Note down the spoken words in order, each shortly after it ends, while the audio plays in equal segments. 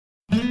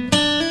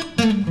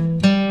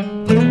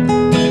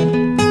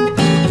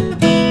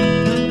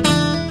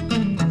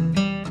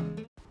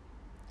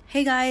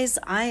Hey guys,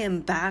 I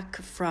am back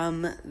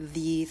from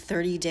the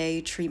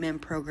 30-day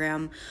treatment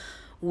program,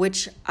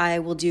 which I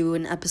will do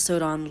an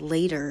episode on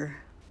later.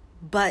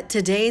 But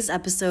today's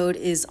episode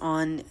is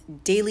on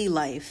daily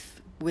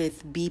life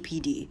with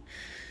BPD.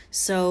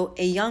 So,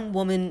 a young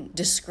woman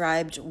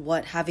described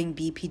what having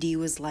BPD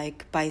was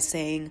like by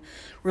saying,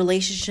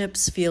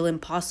 "Relationships feel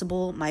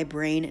impossible, my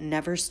brain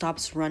never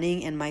stops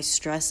running, and my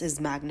stress is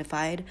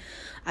magnified.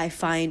 I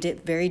find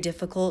it very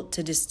difficult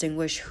to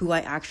distinguish who I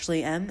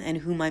actually am and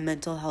who my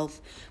mental health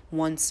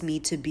wants me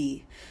to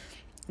be."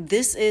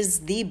 This is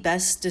the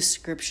best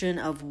description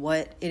of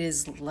what it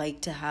is like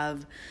to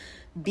have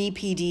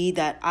BPD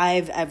that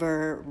I've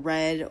ever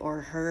read or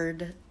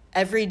heard.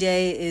 Every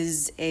day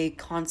is a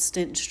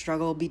constant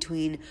struggle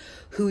between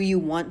who you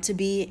want to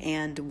be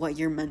and what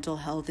your mental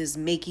health is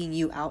making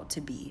you out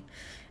to be.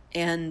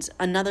 And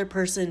another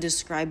person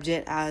described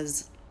it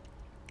as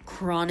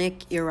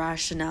chronic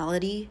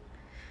irrationality,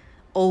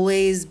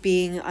 always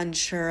being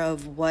unsure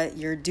of what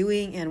you're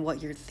doing and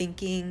what you're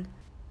thinking.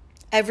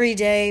 Every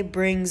day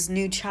brings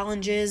new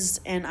challenges,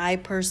 and I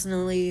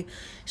personally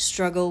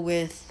struggle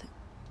with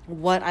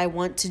what I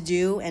want to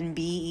do and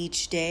be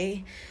each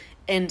day.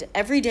 And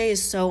every day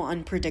is so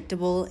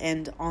unpredictable,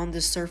 and on the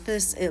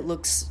surface, it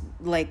looks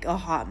like a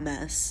hot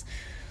mess.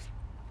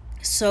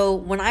 So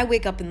when I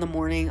wake up in the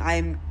morning,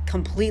 I'm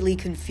completely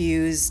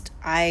confused.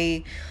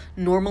 I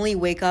normally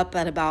wake up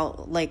at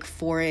about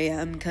 4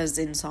 a.m. because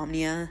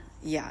insomnia.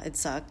 Yeah, it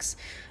sucks.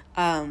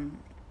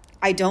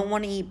 I don't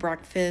want to eat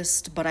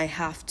breakfast, but I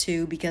have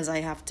to because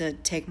I have to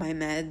take my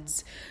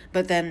meds.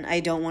 But then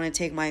I don't want to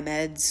take my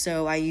meds,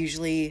 so I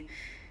usually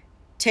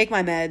take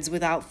my meds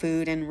without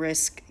food and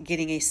risk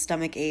getting a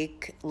stomach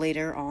ache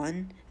later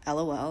on.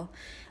 LOL.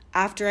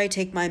 After I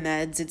take my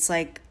meds, it's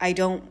like I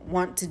don't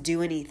want to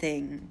do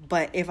anything.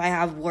 But if I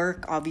have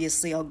work,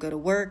 obviously I'll go to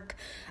work.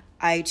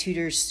 I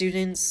tutor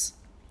students,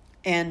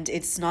 and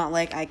it's not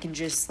like I can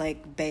just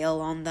bail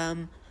on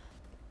them.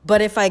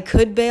 But if I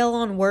could bail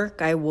on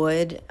work, I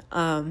would,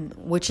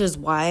 which is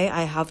why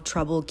I have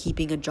trouble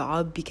keeping a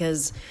job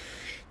because,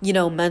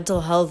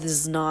 mental health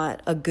is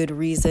not a good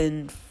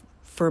reason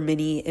for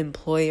many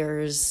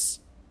employers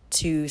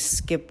to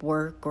skip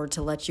work or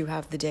to let you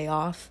have the day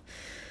off.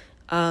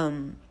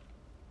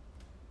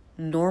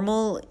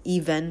 Normal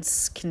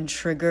events can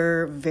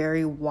trigger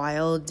very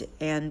wild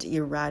and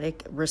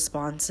erratic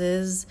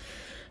responses.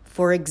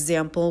 For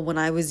example, when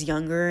I was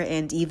younger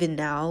and even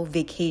now,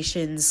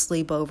 vacations,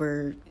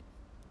 sleepover,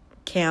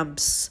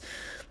 camps,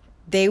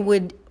 they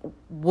would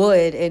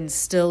and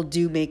still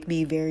do make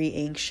me very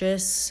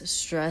anxious,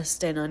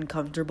 stressed, and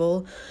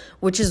uncomfortable,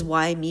 which is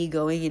why me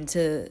going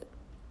into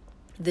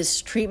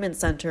this treatment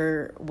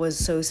center was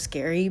so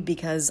scary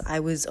because I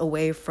was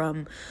away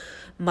from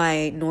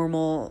my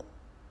normal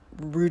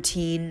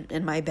routine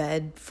in my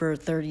bed for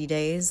 30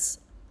 days.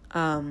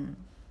 The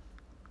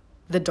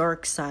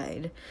dark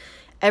side.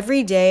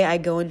 Every day I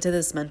go into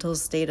this mental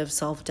state of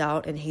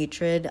self-doubt and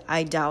hatred.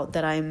 I doubt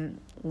that I'm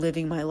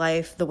living my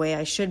life the way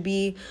I should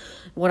be,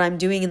 what I'm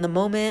doing in the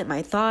moment,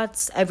 my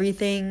thoughts,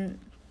 everything.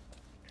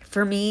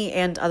 For me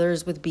and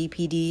others with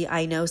BPD,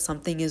 I know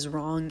something is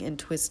wrong and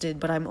twisted,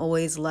 but I'm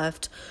always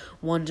left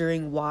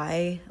wondering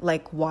why.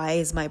 Why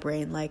is my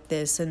brain like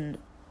this? And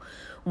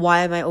why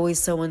am I always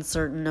so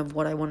uncertain of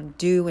what I want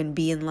to do and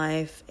be in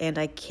life? And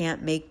I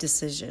can't make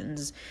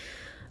decisions.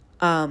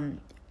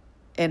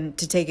 And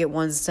to take it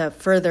one step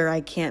further,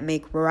 I can't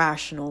make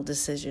rational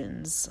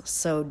decisions.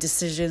 So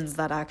decisions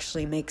that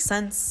actually make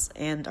sense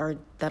and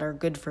that are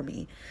good for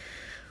me.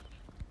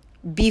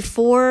 Just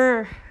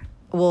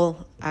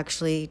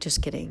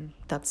kidding.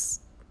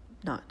 That's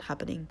not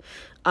happening.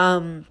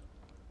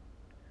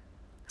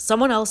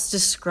 Someone else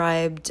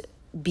described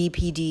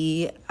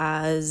BPD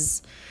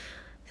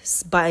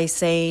by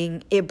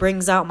saying, "It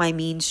brings out my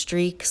mean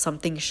streak,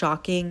 something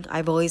shocking.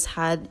 I've always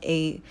had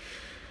a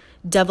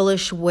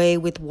devilish way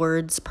with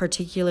words,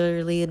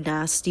 particularly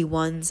nasty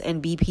ones,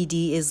 and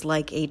BPD is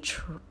like a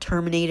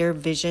Terminator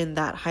vision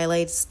that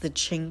highlights the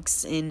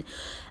chinks in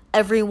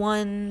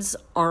everyone's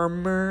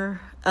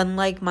armor.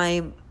 Unlike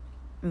my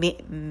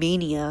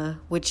mania,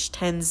 which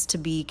tends to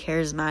be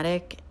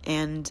charismatic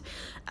and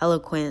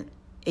eloquent,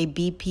 a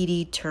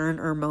BPD turn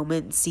or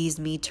moment sees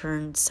me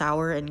turn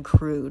sour and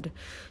crude."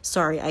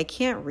 Sorry, I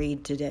can't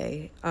read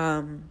today.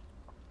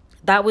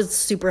 That was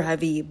super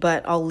heavy,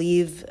 but I'll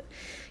leave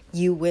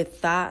you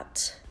with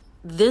that.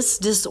 This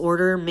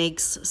disorder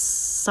makes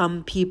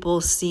some people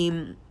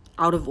seem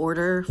out of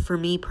order. For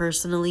me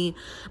personally,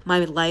 my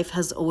life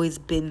has always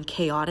been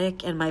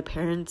chaotic, and my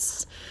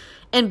parents,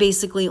 and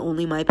basically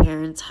only my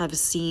parents, have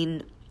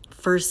seen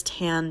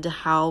firsthand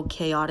how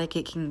chaotic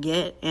it can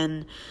get,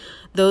 and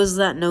those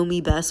that know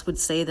me best would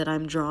say that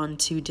I'm drawn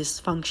to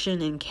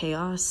dysfunction and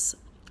chaos.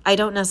 I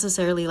don't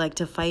necessarily like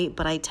to fight,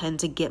 but I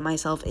tend to get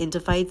myself into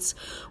fights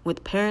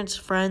with parents,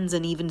 friends,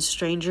 and even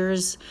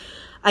strangers.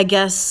 I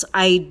guess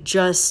I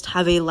just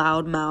have a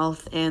loud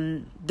mouth,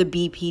 and the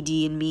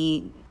BPD in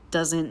me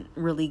doesn't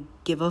really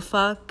give a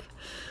fuck.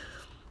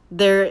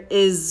 There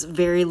is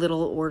very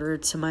little order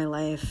to my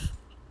life.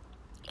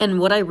 And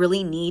what I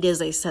really need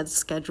is a set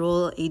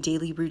schedule, a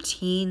daily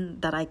routine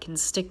that I can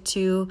stick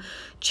to.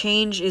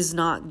 Change is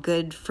not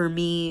good for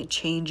me.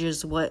 Change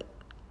is what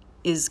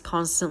is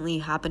constantly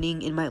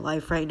happening in my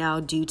life right now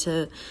due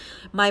to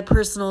my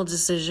personal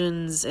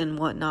decisions and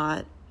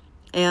whatnot.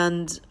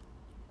 And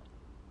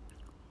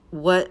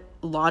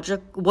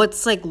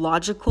what's like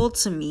logical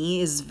to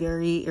me is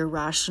very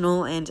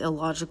irrational and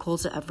illogical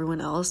to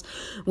everyone else,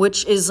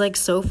 which is like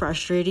so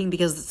frustrating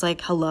because it's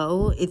like,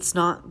 hello, it's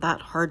not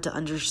that hard to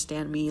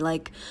understand me.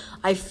 Like,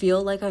 I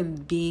feel like I'm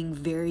being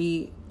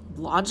very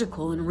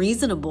logical and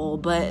reasonable,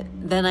 but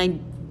then I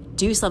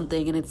do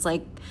something and it's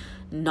like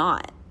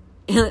not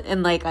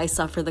and like I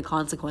suffer the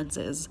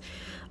consequences.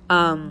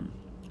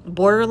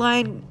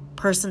 Borderline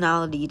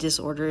personality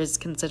disorder is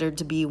considered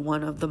to be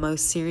one of the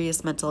most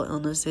serious mental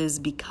illnesses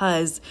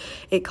because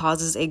it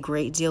causes a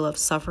great deal of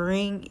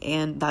suffering.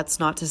 And that's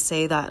not to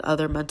say that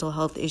other mental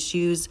health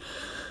issues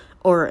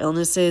or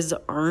illnesses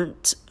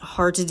aren't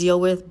hard to deal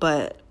with,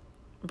 but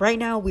right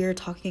now we're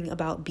talking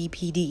about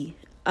BPD.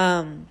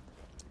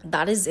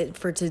 That is it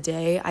for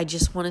today. I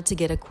just wanted to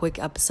get a quick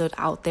episode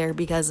out there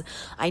because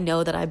I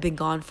know that I've been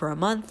gone for a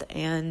month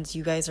and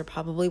you guys are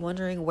probably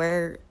wondering,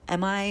 where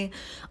am I?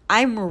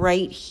 I'm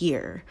right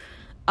here.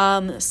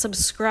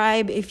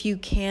 Subscribe if you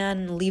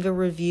can, leave a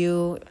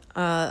review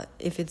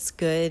if it's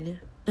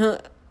good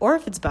or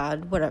if it's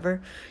bad,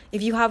 whatever.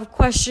 If you have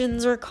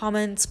questions or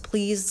comments,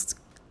 please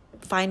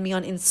find me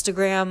on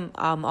Instagram.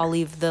 I'll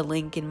leave the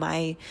link in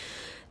my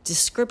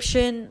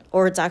description,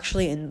 or it's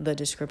actually in the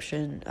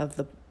description of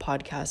the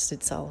podcast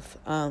itself.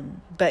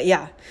 But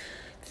yeah,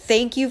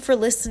 thank you for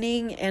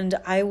listening, and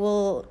I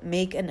will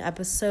make an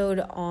episode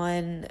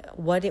on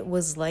what it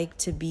was like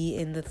to be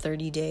in the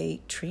 30-day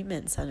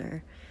treatment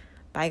center.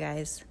 Bye,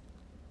 guys.